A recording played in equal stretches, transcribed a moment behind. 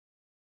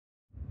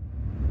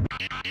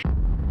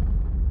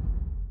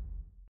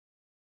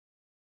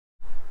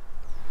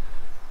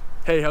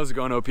Hey, how's it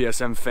going,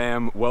 OPSM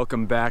fam?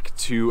 Welcome back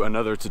to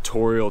another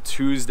Tutorial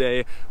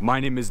Tuesday. My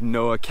name is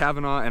Noah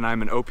Cavanaugh and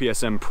I'm an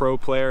OPSM Pro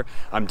Player.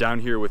 I'm down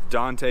here with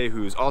Dantae,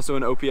 who's also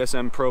an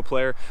OPSM Pro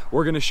Player.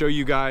 We're gonna show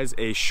you guys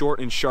a short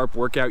and sharp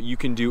workout you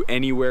can do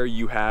anywhere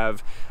you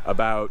have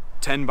about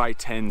 10 by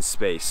 10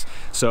 space.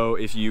 So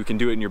if you can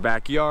do it in your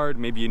backyard,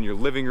 maybe in your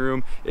living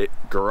room,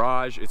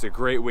 garage, it's a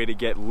great way to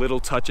get little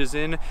touches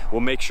in.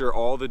 We'll make sure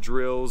all the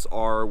drills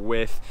are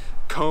with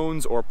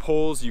cones or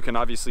poles. You can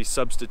obviously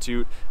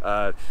substitute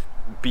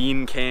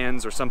bean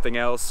cans or something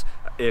else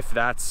if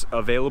that's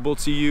available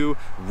to you.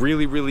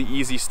 Really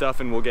easy stuff,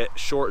 and we'll get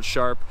short,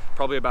 sharp,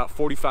 probably about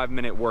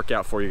 45-minute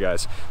workout for you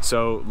guys.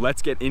 So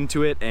let's get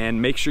into it,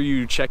 and make sure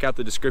you check out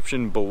the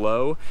description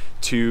below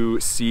to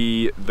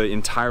see the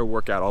entire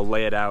workout. I'll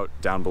lay it out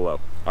down below.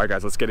 All right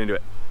guys, let's get into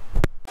it.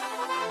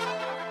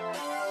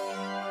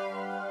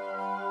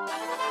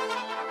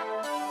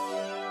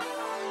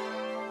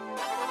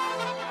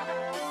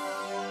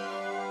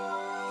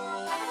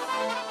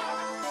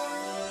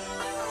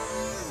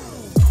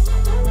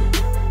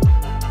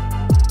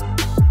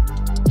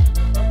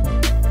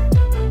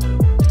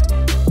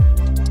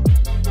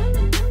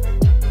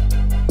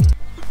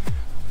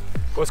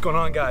 What's going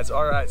on, guys?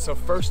 All right, so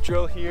first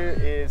drill here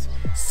is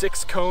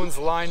 6 cones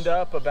lined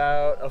up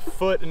about 1.5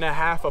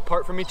 feet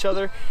apart from each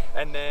other,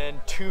 and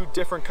then 2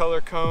 different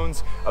color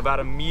cones about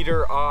 1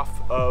 meter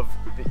off of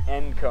the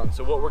end cone.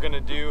 So what we're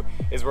gonna do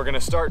is we're gonna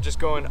start just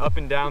going up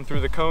and down through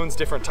the cones,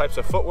 different types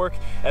of footwork,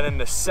 and then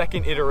the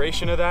second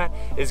iteration of that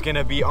is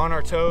gonna be on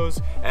our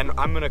toes, and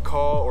I'm gonna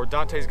call, or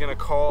Dante's gonna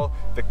call,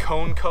 the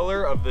cone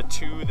color of the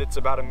 2 that's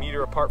about 1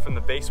 meter apart from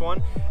the base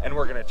one, and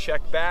we're gonna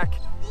check back,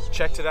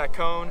 check to that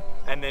cone,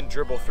 and then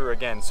dribble through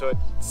again. So it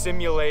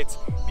simulates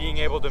being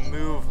able to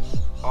move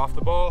off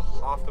the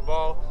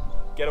ball,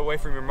 get away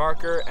from your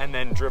marker, and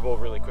then dribble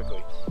really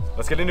quickly.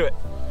 Let's get into it.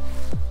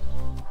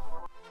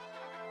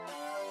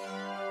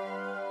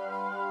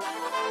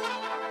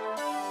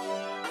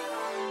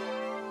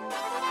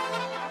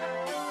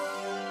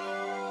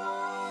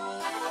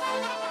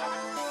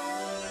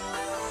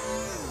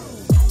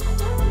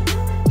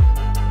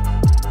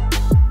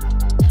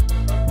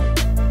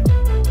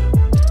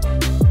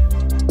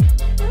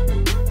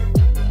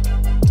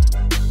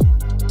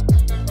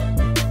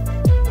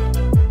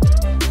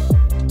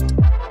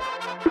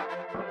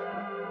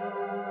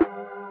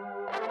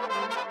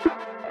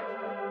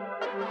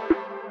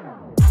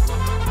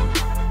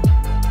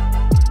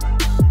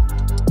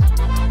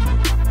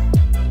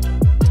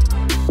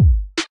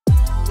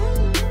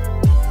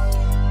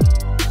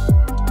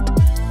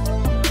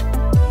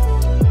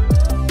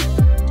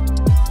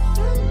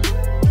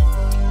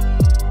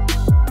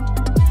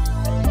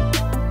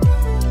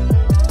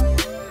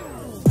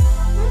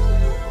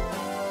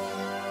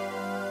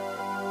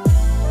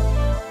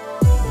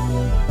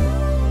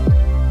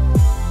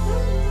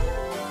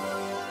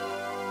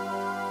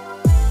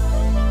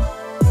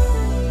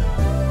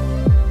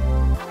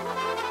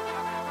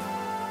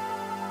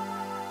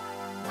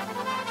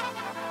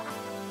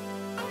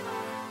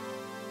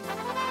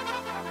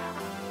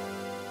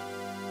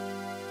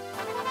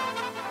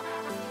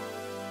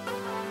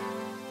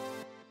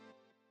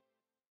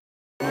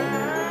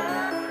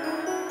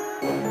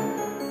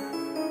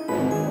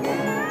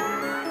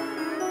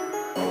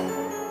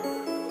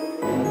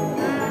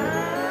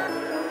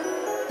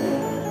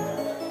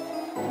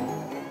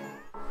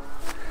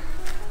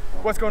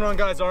 What's going on,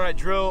 guys? All right,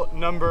 drill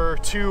number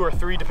 2 or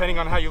 3, depending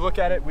on how you look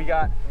at it. We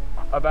got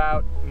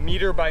about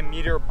meter by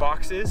meter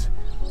boxes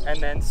and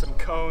then some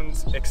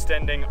cones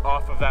extending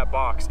off of that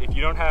box. If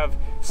you don't have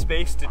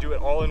space to do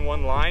it all in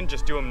one line,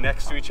 just do them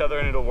next to each other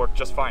and it'll work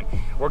just fine.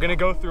 We're gonna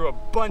go through a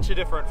bunch of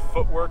different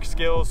footwork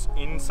skills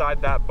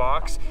inside that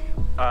box,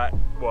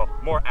 well,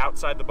 more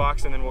outside the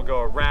box, and then we'll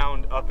go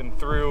around, up and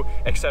through,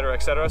 etc.,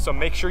 etc. So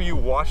make sure you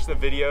watch the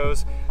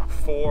videos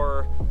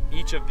for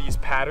each of these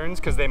patterns,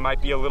 because they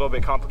might be a little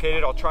bit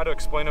complicated. I'll try to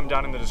explain them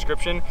down in the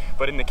description,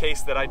 but in the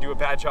case that I do a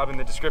bad job in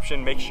the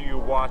description, make sure you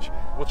watch.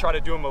 We'll try to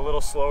do them a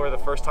little slower the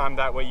first time,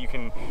 that way you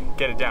can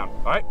get it down.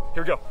 All right,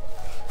 here we go.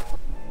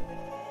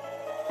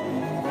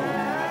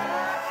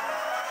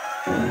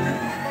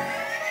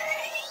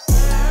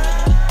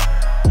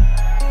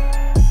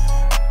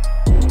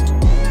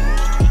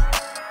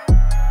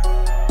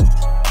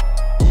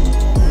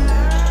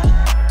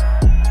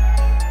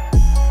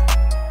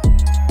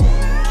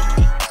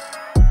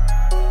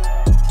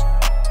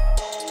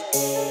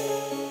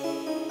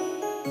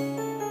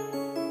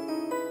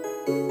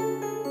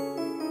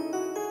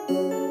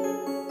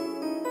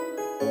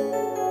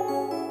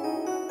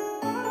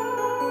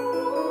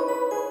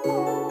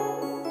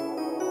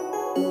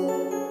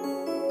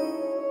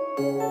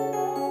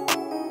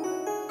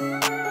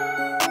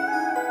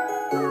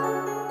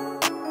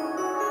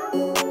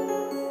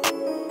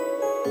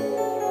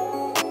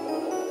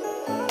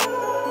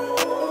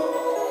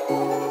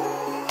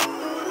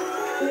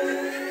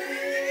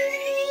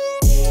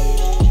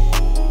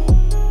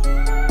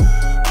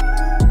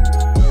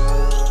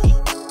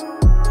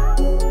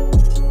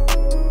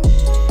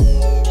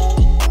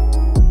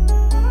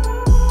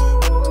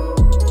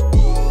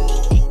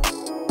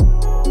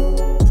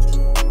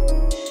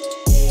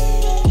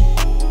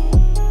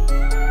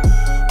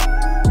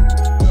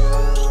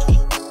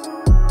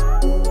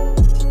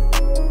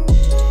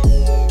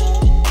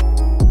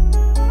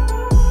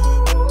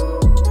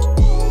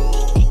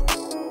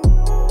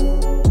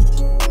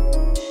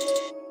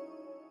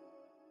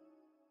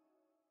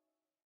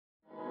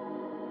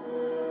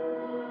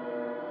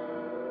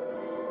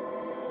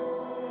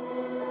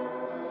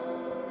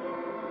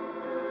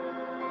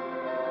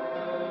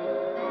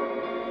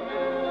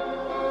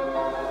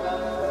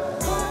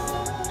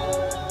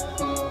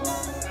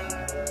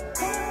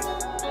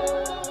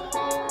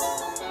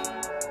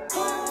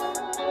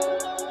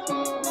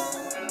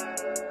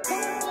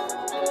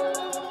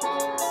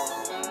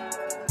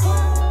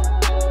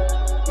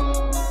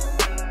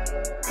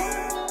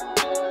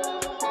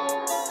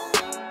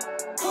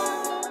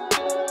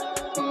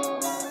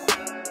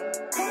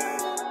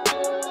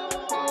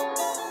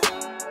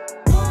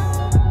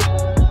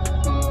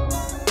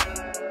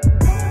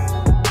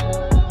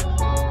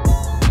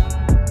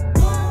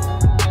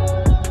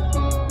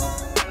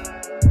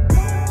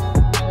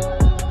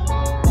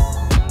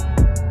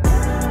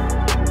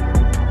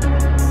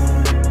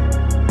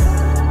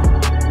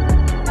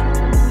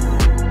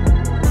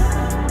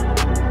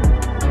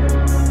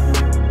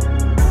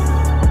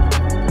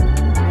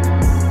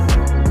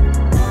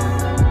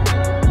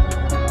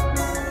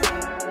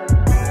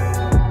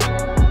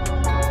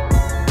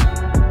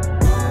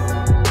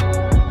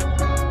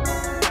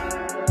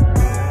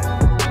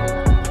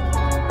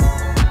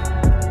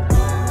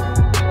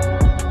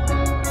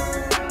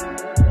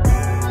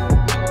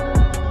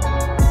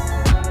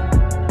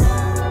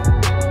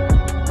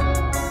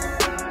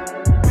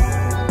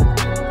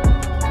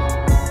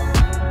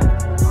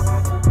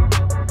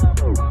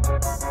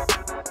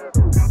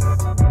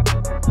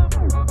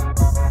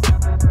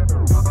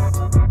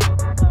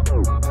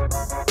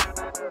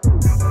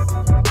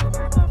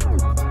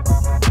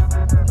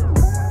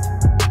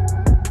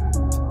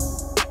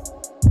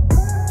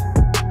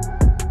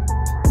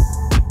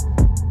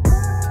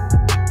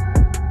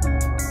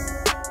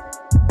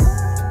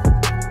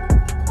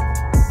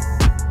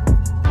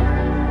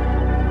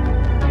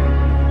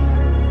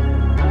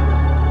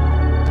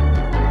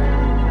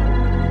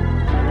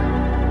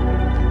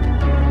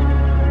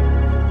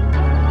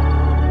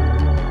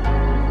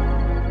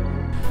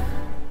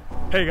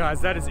 Okay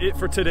guys, that is it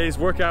for today's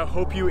workout.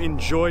 Hope you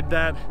enjoyed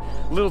that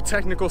little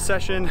technical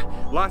session.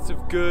 Lots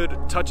of good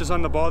touches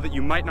on the ball that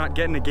you might not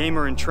get in a game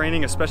or in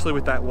training, especially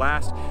with that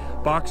last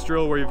box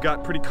drill where you've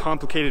got pretty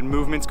complicated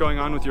movements going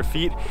on with your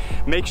feet.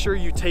 Make sure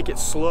you take it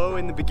slow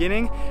in the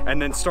beginning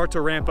and then start to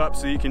ramp up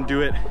so you can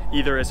do it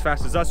either as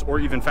fast as us or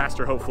even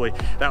faster, hopefully.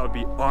 That would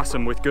be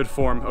awesome with good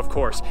form, of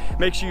course.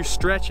 Make sure you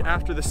stretch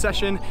after the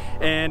session,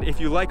 and if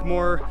you like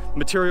more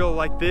material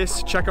like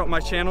this, check out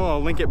my channel.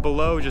 I'll link it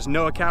below, just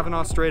Noah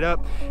Cavanaugh straight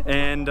up.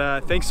 And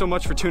thanks so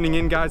much for tuning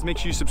in, guys. Make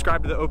sure you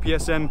subscribe to the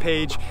OPSM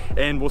page,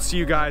 and we'll see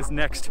you guys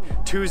next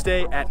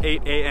Tuesday at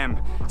 8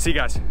 a.m. See you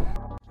guys.